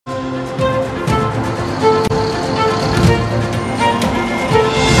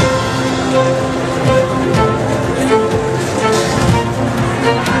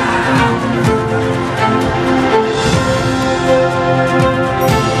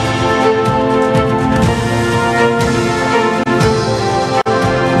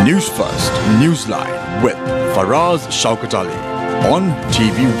Newsline with Faraz Shaukat Ali on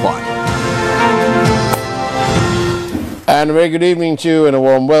TV1. And a very good evening to you and a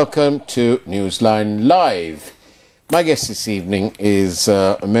warm welcome to Newsline Live. My guest this evening is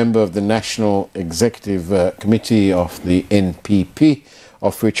a member of the National Executive Committee of the NPP,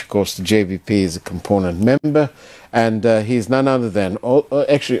 of which, of course, the JVP is a component member. And he's none other than,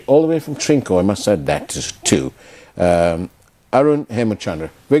 actually, all the way from Trinco, I must add that too, Arun Hemachandra.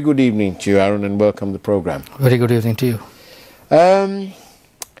 Very good evening to you, Arun, and welcome to the program. Very good evening to you.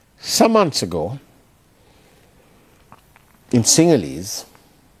 Some months ago, in Sinhalese,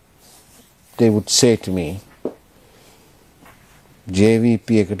 they would say to me,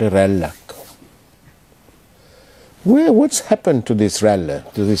 JVP ekata rallak. What's happened to this ralla,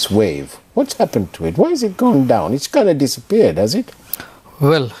 to this wave? What's happened to it? Why has it gone down? It's kind of disappeared, has it?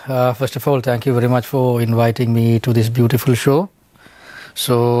 Well, first of all, thank you very much for inviting me to this beautiful show.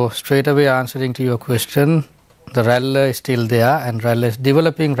 So, straight away answering to your question, the ralla is still there and ralla is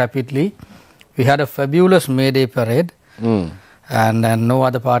developing rapidly. We had a fabulous May Day parade and no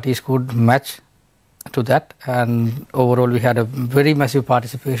other parties could match to that, and overall we had a very massive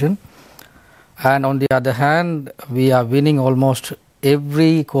participation. And on the other hand, we are winning almost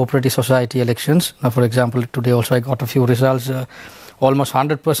every cooperative society elections. Now, for example, today also I got a few results. Almost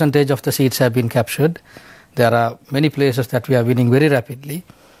 100% of the seats have been captured. There are many places that we are winning very rapidly.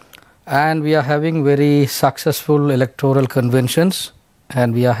 And we are having very successful electoral conventions.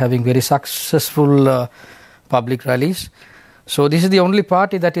 And we are having very successful public rallies. So this is the only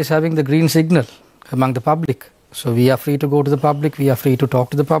party that is having the green signal among the public. So we are free to go to the public, we are free to talk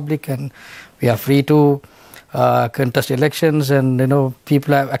to the public, and we are free to contest elections, and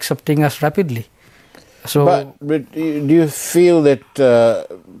people are accepting us rapidly. So, but do you feel that,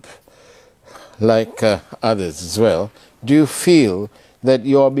 like others as well, do you feel that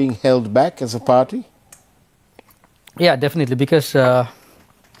you are being held back as a party? Yeah, definitely, because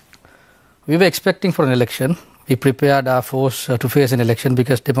we were expecting for an election. We prepared our force to face an election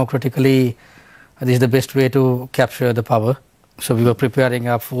because democratically this is the best way to capture the power. So we were preparing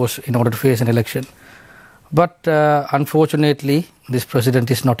our force in order to face an election. But unfortunately, this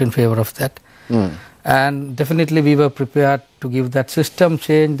president is not in favor of that. And definitely we were prepared to give that system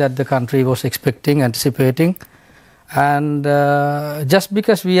change that the country was expecting, anticipating. And just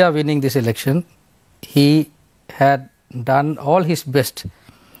because we are winning this election, he had done all his best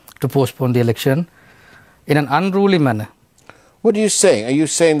to postpone the election in an unruly manner. What are you saying? Are you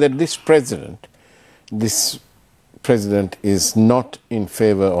saying that this president is not in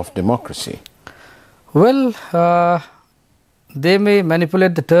favor of democracy? Well, they may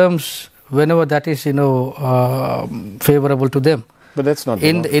manipulate the terms whenever that is, favorable to them. But that's not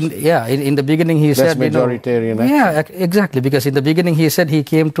in the beginning he said... That's majoritarian action. Yeah, exactly, because in the beginning he said he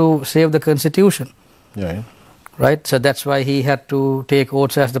came to save the constitution. Yeah. Right, so that's why he had to take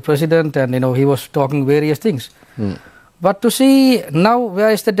oaths as the president, and he was talking various things. But to see now,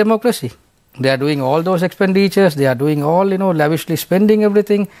 where is the democracy? They are doing all those expenditures, they are doing all, lavishly spending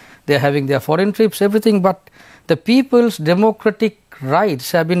everything, they are having their foreign trips, everything, but the people's democratic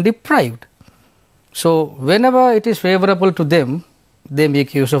rights have been deprived. So whenever it is favorable to them, they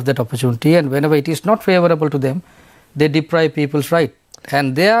make use of that opportunity, and whenever it is not favorable to them, they deprive people's right.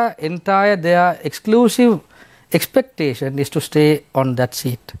 And their exclusive expectation is to stay on that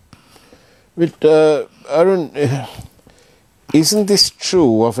seat. But Arun, isn't this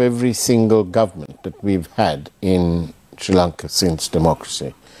true of every single government that we've had in Sri Lanka since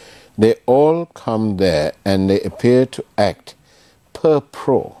democracy? They all come there and they appear to act per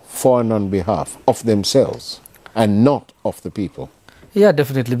pro, for and on behalf of themselves and not of the people. Yeah,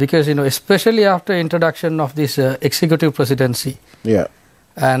 definitely, because especially after introduction of this executive presidency. Yeah.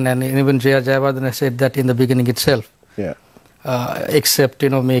 And even J.R. Jayawardena said that in the beginning itself. Yeah. Except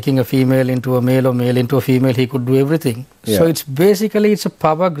making a female into a male or male into a female, he could do everything. Yeah. So it's basically a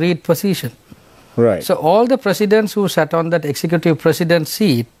power greed position. Right. So all the presidents who sat on that executive president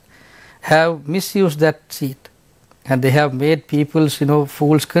seat have misused that seat, and they have made people's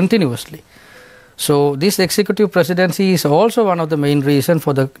fools continuously. So this executive presidency is also one of the main reasons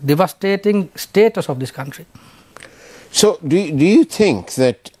for the devastating status of this country. So do you think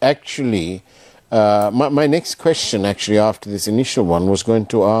that actually, my next question actually after this initial one was going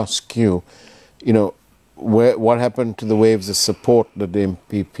to ask you, what happened to the waves of support that the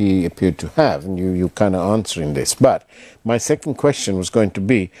NPP appeared to have, and you kind of answering this. But my second question was going to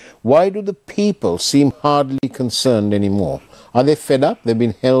be, why do the people seem hardly concerned anymore? Are they fed up? They've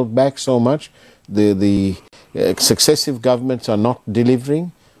been held back so much. The successive governments are not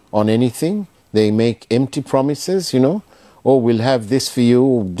delivering on anything. They make empty promises, oh, we'll have this for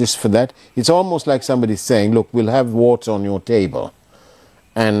you, this for that. It's almost like somebody saying, look, we'll have water on your table.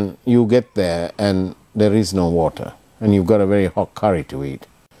 And you get there and there is no water. And you've got a very hot curry to eat.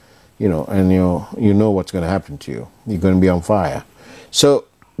 And you know what's going to happen to you. You're going to be on fire. So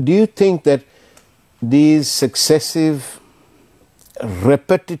do you think that these successive,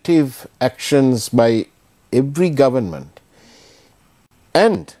 repetitive actions by every government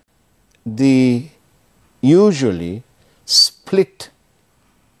and the usually split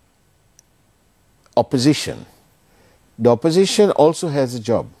opposition, the opposition also has a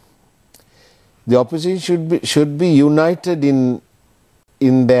job. The opposition should be united in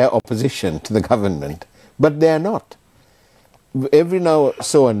their opposition to the government, but they are not. Every now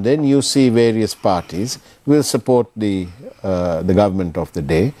so and then you see various parties will support the government of the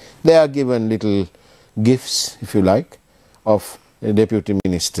day. They are given little gifts, if you like, of deputy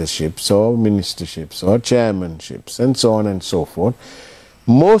ministerships or chairmanships and so on and so forth.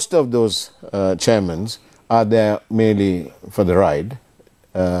 Most of those chairmans are there merely for the ride,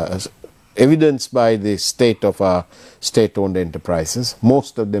 evidenced by the state of our state-owned enterprises.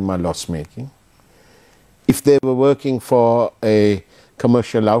 Most of them are loss-making. If they were working for a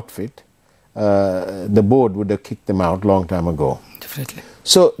commercial outfit, the board would have kicked them out long time ago. Definitely.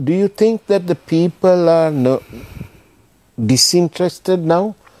 So do you think that the people are disinterested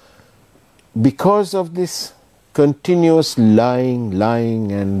now because of this continuous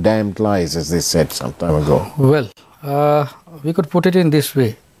lying and damned lies, as they said some time ago? Well, we could put it in this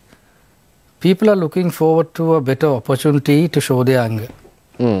way. People are looking forward to a better opportunity to show their anger.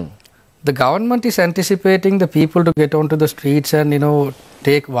 The government is anticipating the people to get onto the streets and,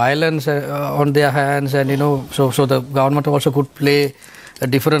 take violence on their hands, and, so the government also could play a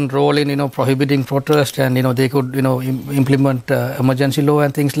different role in, prohibiting protest, and, they could, implement emergency law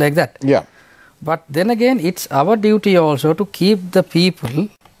and things like that. Yeah. But then again, it's our duty also to keep the people,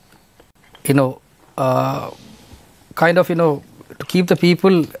 to keep the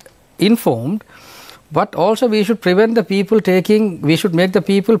people informed, but also we should prevent the people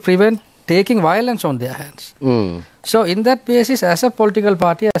prevent taking violence on their hands. So in that basis, as a political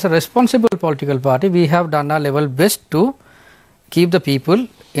party, as a responsible political party, we have done our level best to keep the people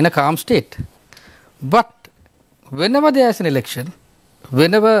in a calm state. But whenever there is an election,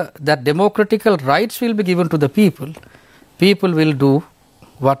 whenever that democratical rights will be given to the people, people will do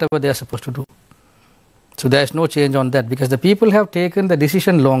whatever they are supposed to do. So there is no change on that, because the people have taken the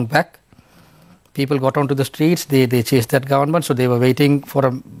decision long back. People got onto the streets, they chased that government, so they were waiting for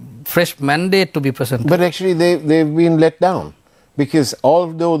a fresh mandate to be presented. But actually they've been let down, because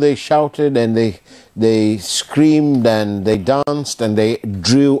although they shouted and they screamed and they danced and they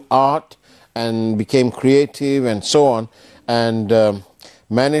drew art and became creative and so on, and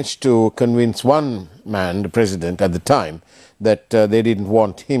managed to convince one man, the president at the time, that they didn't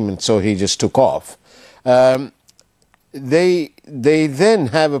want him, and so he just took off. They then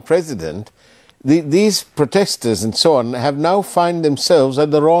have a president. These protesters and so on have now find themselves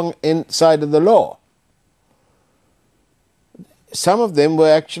at the wrong side of the law. Some of them were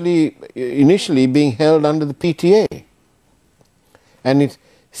actually initially being held under the PTA. And it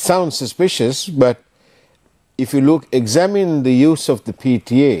sounds suspicious, but if you examine the use of the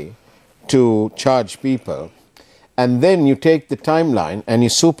PTA to charge people, and then you take the timeline and you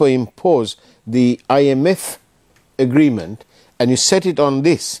superimpose the IMF agreement and you set it on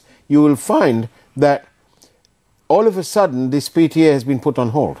this, you will find that all of a sudden this PTA has been put on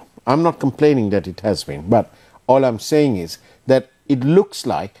hold. I'm not complaining that it has been, but all I'm saying is that it looks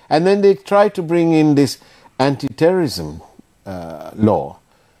like, and then they try to bring in this anti-terrorism law,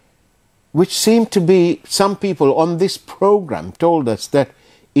 which seemed to be, some people on this program told us that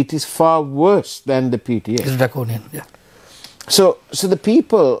it is far worse than the PTA. It's draconian, yeah. So the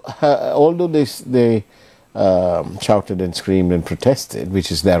people, although they shouted and screamed and protested,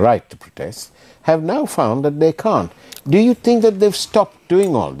 which is their right to protest, have now found that they can't. Do you think that they've stopped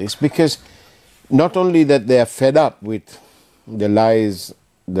doing all this? Because not only that they are fed up with the lies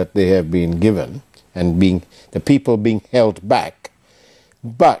that they have been given and the people being held back,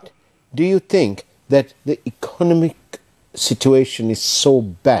 but do you think that the economic situation is so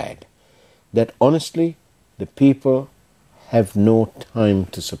bad that honestly the people have no time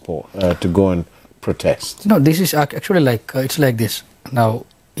to support, to go and protest? No, this is actually it's like this. Now,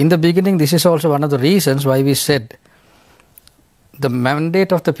 in the beginning, this is also one of the reasons why we said the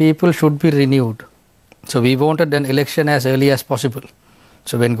mandate of the people should be renewed. So we wanted an election as early as possible.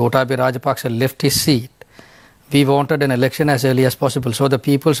 So when Gotabaya Rajapaksa left his seat, we wanted an election as early as possible so the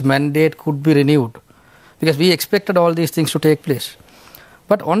people's mandate could be renewed, because we expected all these things to take place.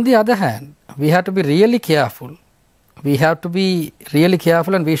 But on the other hand, we had to be really careful we have to be really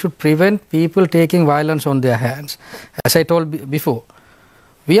careful, and we should prevent people taking violence on their hands. As I told before,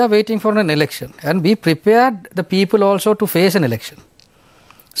 we are waiting for an election, and we prepared the people also to face an election.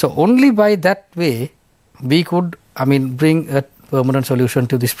 So only by that way we could, bring a permanent solution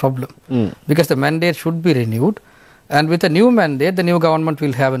to this problem, because the mandate should be renewed, and with a new mandate the new government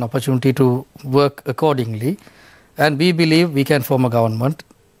will have an opportunity to work accordingly, and we believe we can form a government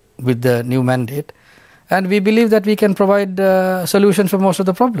with the new mandate, and we believe that we can provide solutions for most of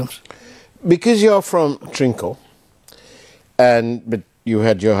the problems. Because you're from Trinco, but you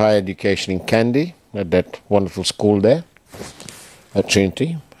had your higher education in Kandy at that wonderful school there at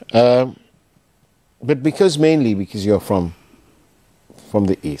Trinity, but mainly because you're from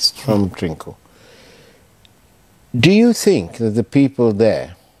the east, from Trinco, do you think that the people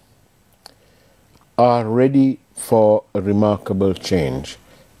there are ready for a remarkable change,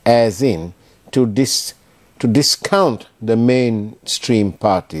 as in to discount the mainstream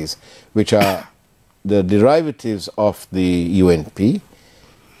parties, which are the derivatives of the UNP,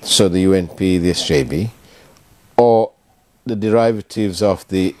 so the UNP, the SJB, or the derivatives of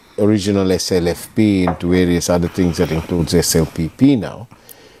the original SLFP into various other things that includes SLPP now?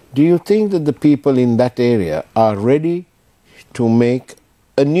 Do you think that the people in that area are ready to make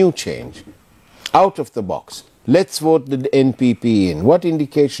a new change, out of the box? Let's vote the NPP in. What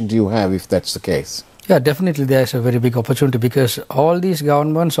indication do you have if that's the case? Yeah, definitely there is a very big opportunity, because all these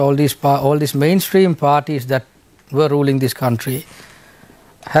governments, all these mainstream parties that were ruling this country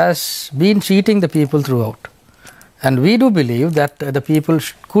has been cheating the people throughout. And we do believe that the people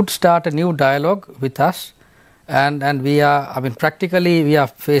could start a new dialogue with us, and we are, practically we are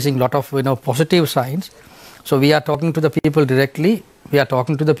facing a lot of positive signs. So we are talking to the people directly, we are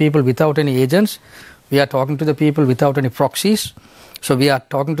talking to the people without any agents, we are talking to the people without any proxies. So we are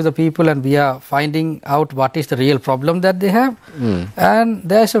talking to the people, and we are finding out what is the real problem that they have, and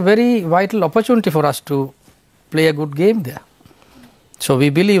there is a very vital opportunity for us to play a good game there. So we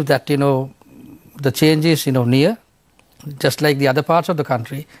believe that the change is near, just like the other parts of the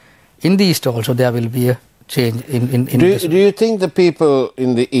country. In the east also there will be a change in this. Do you think the people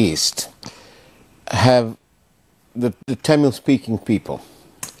in the east have the Tamil speaking people,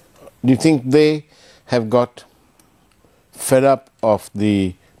 do you think they have got fed up of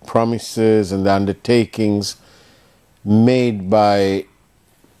the promises and the undertakings made by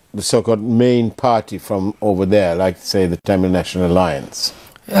the so-called main party from over there, like say the Tamil National Alliance?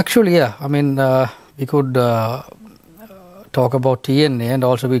 Actually, yeah, we could talk about TNA, and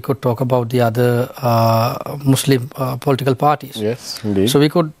also we could talk about the other Muslim political parties. Yes, indeed. So we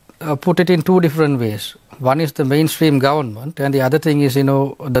could put it in two different ways. One is the mainstream government, and the other thing is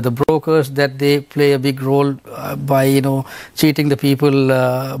the brokers, that they play a big role by cheating the people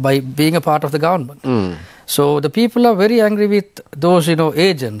by being a part of the government. So the people are very angry with those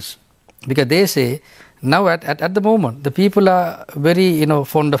agents, because they say now at the moment the people are very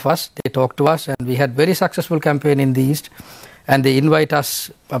fond of us. They talk to us, and we had very successful campaign in the east, and they invite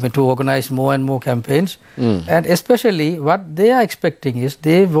us to organize more and more campaigns. And especially what they are expecting is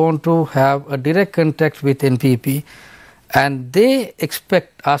they want to have a direct contact with NPP, and they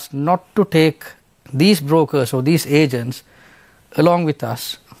expect us not to take these brokers or these agents along with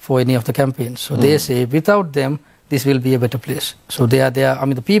us for any of the campaigns. So they say without them this will be a better place. So they are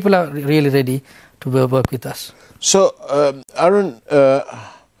the people are really ready to work with us. So Arun,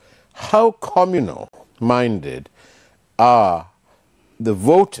 how communal minded are the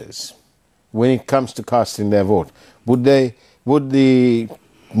voters when it comes to casting their vote? Would the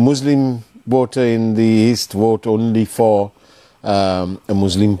Muslim voter in the east vote only for a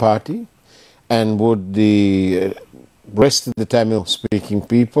Muslim party, and would the rest of the Tamil speaking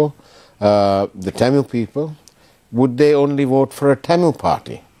people, the Tamil people, would they only vote for a Tamil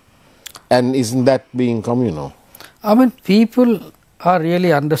party? And isn't that being communal? People are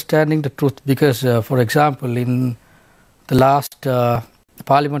really understanding the truth, because for example, in the last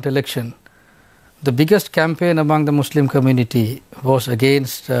parliament election, the biggest campaign among the Muslim community was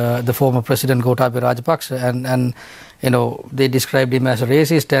against the former President Gotabaya Rajapaksa, and they described him as a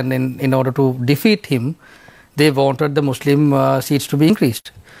racist, and in order to defeat him they wanted the Muslim seats to be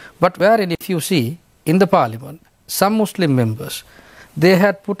increased. But wherein if you see in the parliament, some Muslim members, they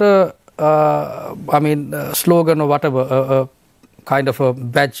had put a slogan or whatever, a kind of a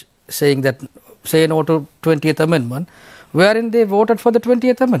badge saying that say no to 20th Amendment, wherein they voted for the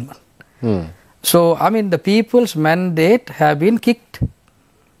 20th Amendment. So, the people's mandate have been kicked,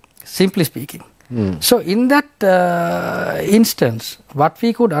 simply speaking. So, in that instance, what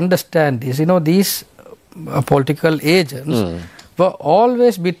we could understand is, these political agents were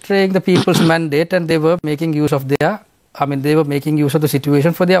always betraying the people's mandate, and they were making use of their they were making use of the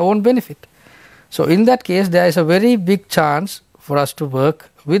situation for their own benefit. So in that case, there is a very big chance for us to work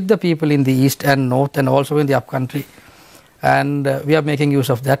with the people in the east and north and also in the upcountry. And we are making use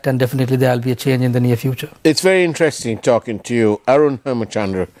of that, and definitely there will be a change in the near future. It's very interesting talking to you. Arun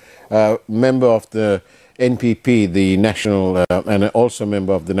Hemachandra, member of the NPP, the national, and also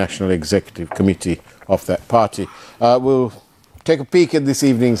member of the National Executive Committee of that party. We'll take a peek at this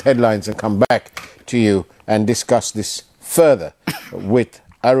evening's headlines and come back to you and discuss this further with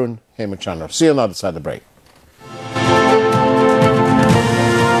Arun Hemachandra. See you on the other side of the break.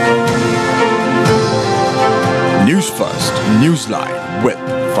 News First, Newsline with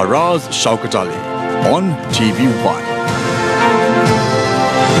Faraz Shaukat Ali on TV1.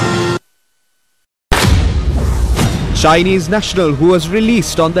 Chinese national who was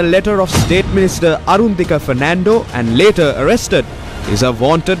released on the letter of State Minister Arun Fernando and later arrested is a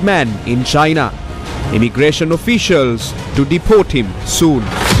wanted man in China. Immigration officials to deport him soon.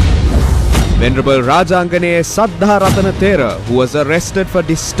 Venerable Rajangane Saddha Ratana Thera, who was arrested for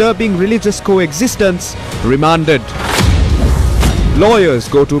disturbing religious coexistence, remanded. Lawyers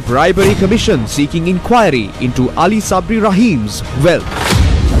go to bribery commission seeking inquiry into Ali Sabri Rahim's wealth.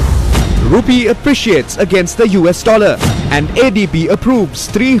 Rupee appreciates against the US dollar, and ADB approves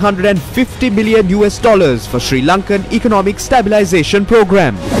 $350 million for Sri Lankan economic stabilization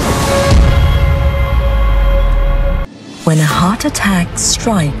program. When a heart attack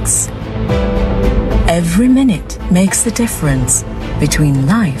strikes, every minute makes the difference between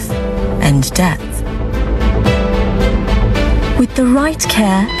life and death. With the right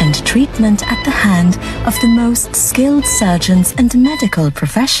care and treatment at the hand of the most skilled surgeons and medical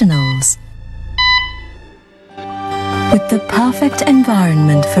professionals. With the perfect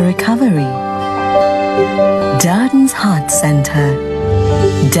environment for recovery. Darden's Heart Center,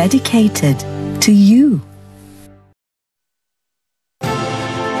 dedicated to you.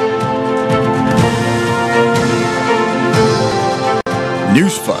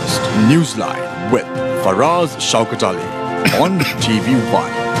 News First, Newsline with Faraz Shaukat Ali on TV1.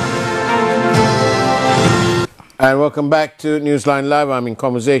 And welcome back to Newsline Live. I'm in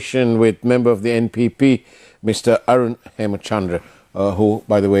conversation with member of the NPP, Mr. Arun Hemachandra, who,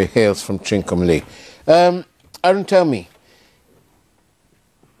 by the way, hails from Trincomalee. Arun, tell me,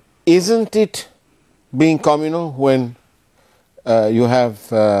 isn't it being communal when you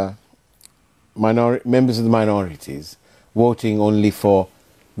have members of the minorities voting only for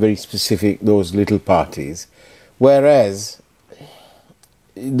very specific, those little parties, whereas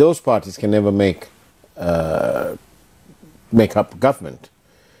those parties can never make up government?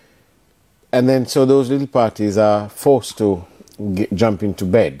 And then so those little parties are forced to jump into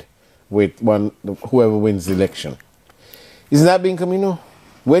bed with whoever wins the election. Isn't that being communal?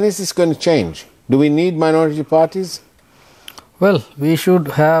 When is this going to change? Do we need minority parties? Well, we should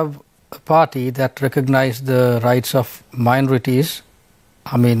have a party that recognizes the rights of minorities,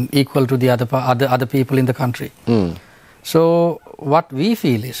 equal to the other people in the country. So what we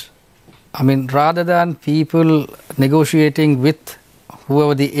feel is, rather than people negotiating with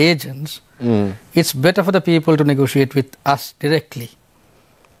whoever the agents, it's better for the people to negotiate with us directly.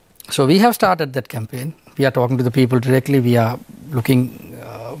 So we have started that campaign. We are talking to the people directly. We are looking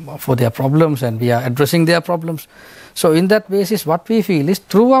for their problems and we are addressing their problems. So in that basis, what we feel is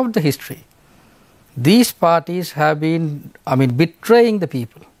throughout the history, these parties have been, betraying the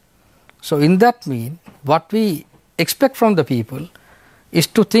people. So in that mean, what we expect from the people is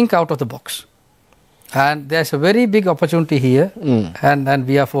to think out of the box. And there's a very big opportunity here, and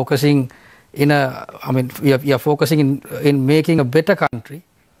we are focusing we are focusing in making a better country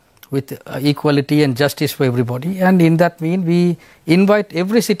with equality and justice for everybody. And in that mean, we invite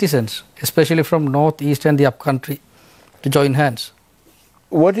every citizens, especially from north, east and the upcountry, to join hands.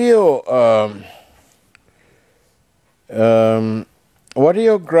 What are your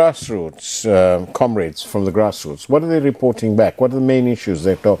grassroots comrades from the grassroots? What are they reporting back? What are the main issues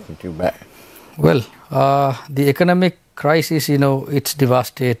they're talking to you back? Well, the economic crisis, it's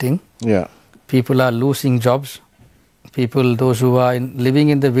devastating. Yeah. People are losing jobs. People, those who are living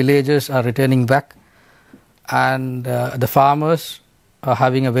in the villages, are returning back. And the farmers are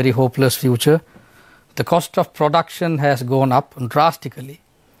having a very hopeless future. The cost of production has gone up drastically.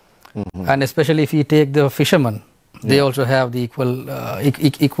 And especially if you take the fishermen, they also have the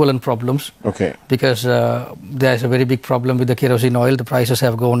equivalent problems. Okay. Because there is a very big problem with the kerosene oil. The prices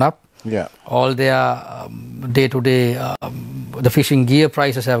have gone up. Yeah. All their day-to-day, the fishing gear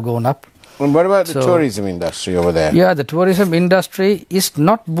prices have gone up. And what about the tourism industry over there? Yeah, the tourism industry is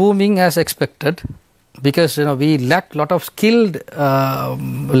not booming as expected because we lack a lot of skilled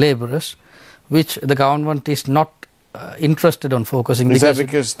laborers, which the government is not interested on focusing. Is that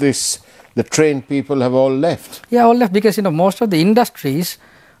because the trained people have all left? Yeah, all left because most of the industries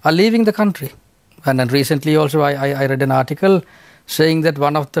are leaving the country. And then recently also I read an article saying that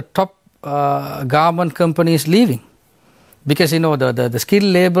one of the top garment companies leaving because the skilled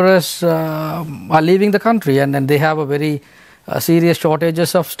laborers are leaving the country and they have a very serious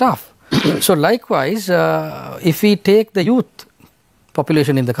shortages of staff. So likewise, if we take the youth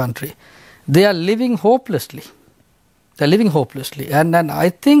population in the country, they are living hopelessly. And I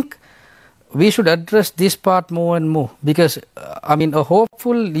think we should address this part more and more because a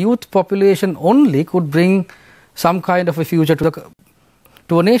hopeful youth population only could bring some kind of a future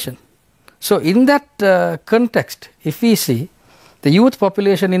to a nation. So in that context, if we see the youth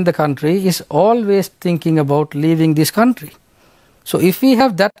population in the country is always thinking about leaving this country. So if we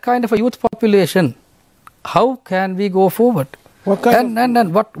have that kind of a youth population, how can we go forward? And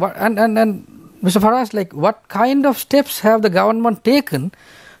Mr. Faraz, like what kind of steps have the government taken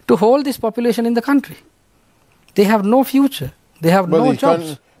to hold this population in the country? They have no future. They have no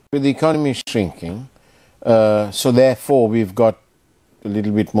jobs. With the economy shrinking, so therefore we've got a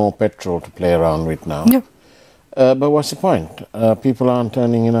little bit more petrol to play around with now. Yeah. But what's the point? People aren't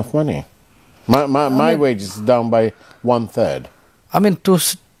earning enough money. My wage is down by 1/3. To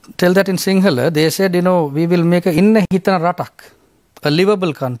tell that in Sinhala, they said, we will make a inna hitana ratak, a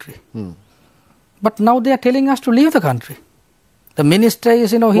livable country. But now they are telling us to leave the country. The minister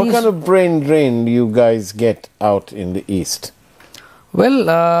is, What kind of brain drain do you guys get out in the East?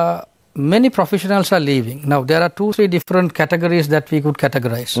 Well, many professionals are leaving. Now, there are 2-3 different categories that we could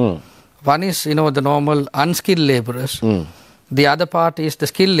categorize. One is, the normal unskilled laborers. The other part is the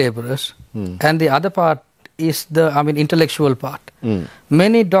skilled laborers. And the other part is the, intellectual part.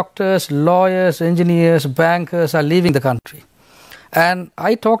 Many doctors, lawyers, engineers, bankers are leaving the country. And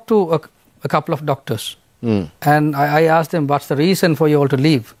I talked to a couple of doctors. And I asked them, what's the reason for you all to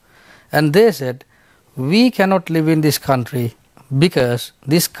leave? And they said, we cannot live in this country because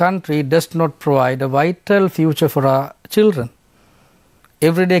this country does not provide a vital future for our children.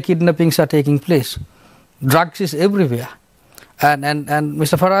 Everyday kidnappings are taking place. Drugs is everywhere. And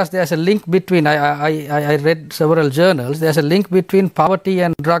Mr. Faraz, there's a link between, I read several journals, there's a link between poverty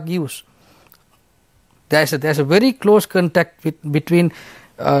and drug use. There's a very close contact between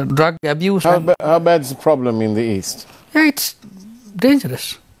drug abuse. How bad is the problem in the East? Yeah, it's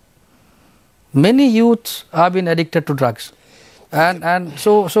dangerous. Many youths have been addicted to drugs. And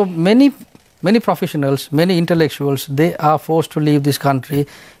so many professionals, many intellectuals, they are forced to leave this country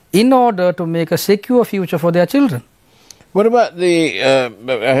in order to make a secure future for their children. What about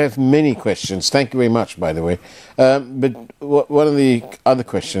I have many questions. Thank you very much, by the way. But one of the other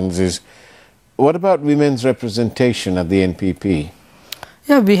questions is, what about women's representation at the NPP?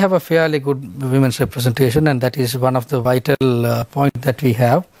 Yeah, we have a fairly good women's representation, and that is one of the vital points that we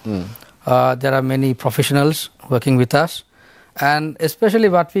have. There are many professionals working with us, and especially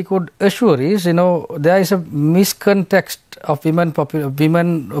what we could assure is, there is a miscontext of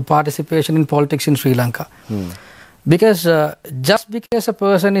women participation in politics in Sri Lanka. Because just because a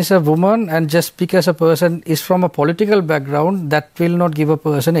person is a woman and just because a person is from a political background, that will not give a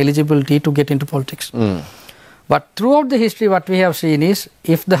person eligibility to get into politics. But throughout the history, what we have seen is,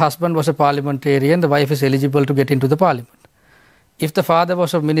 if the husband was a parliamentarian, the wife is eligible to get into the parliament. If the father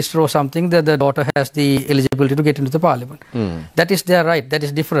was a minister or something, the daughter has the eligibility to get into the parliament. That is their right. That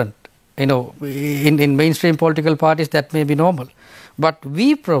is different. In mainstream political parties, that may be normal. But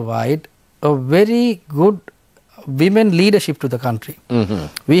we provide a very good women leadership to the country.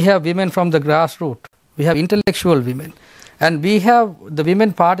 We have women from the grassroots. We have intellectual women. And we have the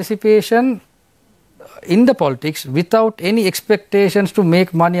women participation in the politics without any expectations to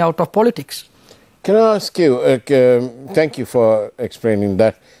make money out of politics. Can I ask you, thank you for explaining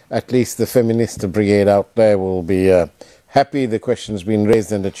that. At least the feminist brigade out there will be happy the question's been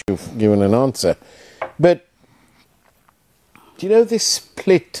raised and that you've given an answer. But do you know this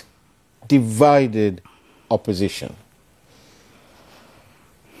split, divided opposition?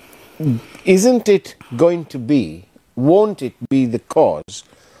 Isn't it going to be, won't it be the cause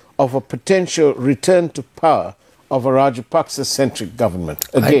of a potential return to power of a Rajapaksa-centric government?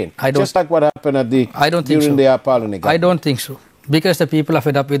 Again, just like what happened during the Apalani government. I don't think so. Because the people are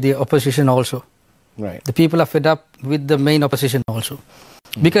fed up with the opposition also. Right. The people are fed up with the main opposition also.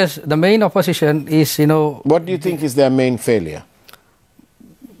 Because the main opposition is, What do you think is their main failure?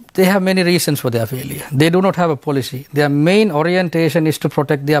 They have many reasons for their failure. They do not have a policy. Their main orientation is to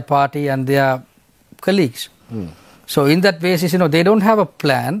protect their party and their colleagues. So in that basis, they don't have a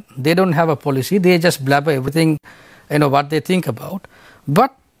plan, they don't have a policy, they just blabber everything, what they think about.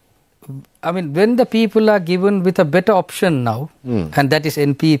 But I mean, when the people are given with a better option now, and that is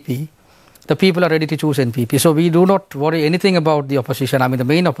NPP, the people are ready to choose NPP. So we do not worry anything about the opposition, I mean the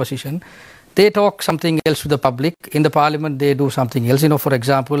main opposition. They talk something else to the public. In the parliament, they do something else. You know, for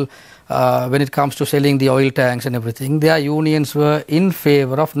example, when it comes to selling the oil tanks and everything, their unions were in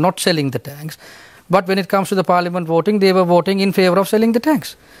favor of not selling the tanks. But when it comes to the parliament voting, they were voting in favor of selling the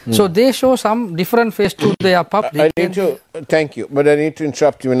tanks. So they show some different face to their public. Thank you, but I need to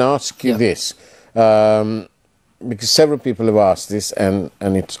interrupt you and ask you this. Because several people have asked this, and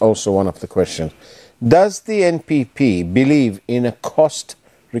it's also one of the questions. Does the NPP believe in a cost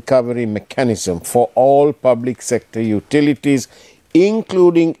recovery mechanism for all public sector utilities,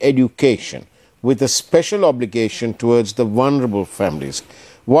 including education, with a special obligation towards the vulnerable families?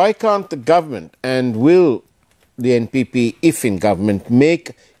 Why can't the government, and will the NPP, if in government,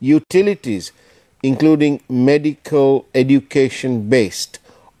 make utilities, including medical education, based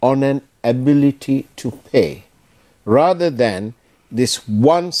on an ability to pay, rather than this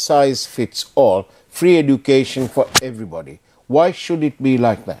one-size-fits-all free education for everybody? Why should it be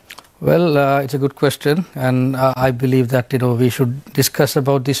like that? Well, it's a good question, and I believe that we should discuss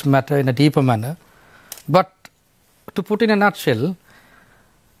about this matter in a deeper manner. But to put in a nutshell,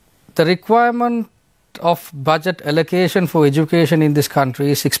 the requirement of budget allocation for education in this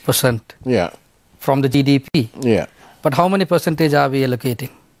country is 6% from the GDP. Yeah. But how many percentage are we allocating?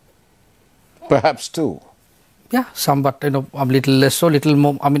 Perhaps 2. Yeah, some, but a little less, so little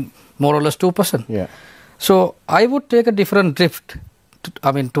more. I mean, more or less 2%. Yeah. So I would take a different drift.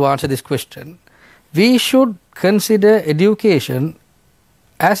 To answer this question, we should consider education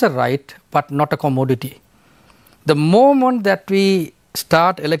as a right, but not a commodity. The moment that we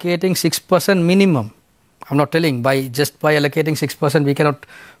start allocating 6% minimum, I'm not telling just by allocating 6% we cannot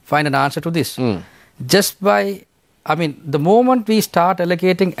find an answer to this. The moment we start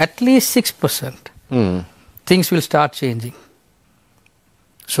allocating at least 6%, things will start changing.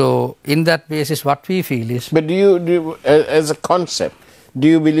 So in that basis, what we feel is... But do you, as a concept, do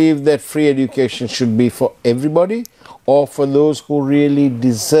you believe that free education should be for everybody, or for those who really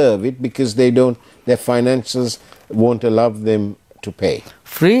deserve it because their finances won't allow them to pay?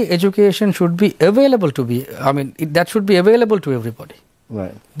 Free education should be available that should be available to everybody.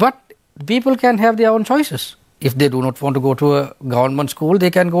 Right. But people can have their own choices. If they do not want to go to a government school,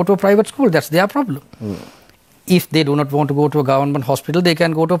 they can go to a private school. That's their problem. If they do not want to go to a government hospital, they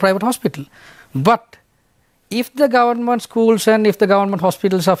can go to a private hospital. But if the government schools and if the government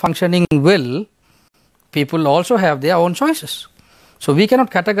hospitals are functioning well, people also have their own choices. So we cannot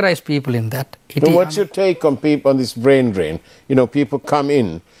categorize people in that. So what's your take on this brain drain? People come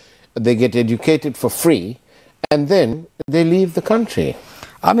in, they get educated for free, and then they leave the country.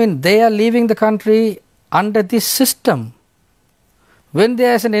 They are leaving the country under this system. When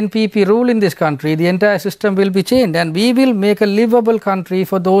there is an NPP rule in this country, the entire system will be changed, and we will make a livable country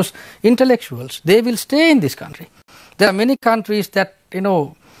for those intellectuals. They will stay in this country. There are many countries that,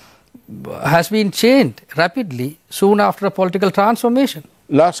 has been changed rapidly soon after a political transformation.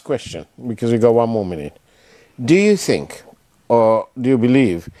 Last question, because we got 1 more minute. Do you think, or do you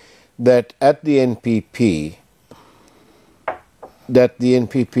believe, that at the NPP,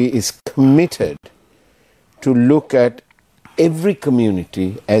 is committed to look at every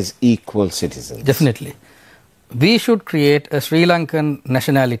community as equal citizens? Definitely. We should create a Sri Lankan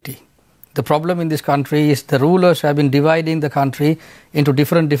nationality. The problem in this country is the rulers have been dividing the country into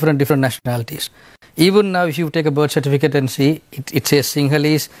different nationalities. Even now, if you take a birth certificate and see, it says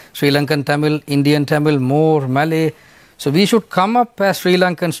Sinhalese, Sri Lankan Tamil, Indian Tamil, Moor, Malay. So we should come up as Sri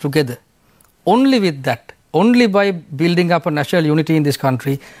Lankans together. Only with that, only by building up a national unity in this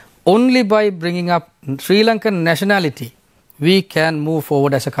country, only by bringing up Sri Lankan nationality, we can move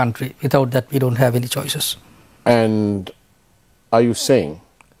forward as a country. Without that, we don't have any choices. And are you saying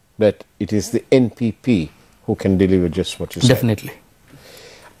that it is the NPP who can deliver just what you said? Definitely.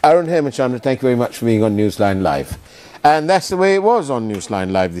 Arun, Hemachandra, thank you very much for being on Newsline Live. And that's the way it was on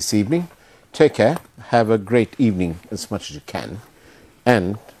Newsline Live this evening. Take care. Have a great evening as much as you can.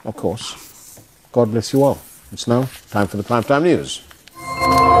 And, of course, God bless you all. It's now time for the Primetime News.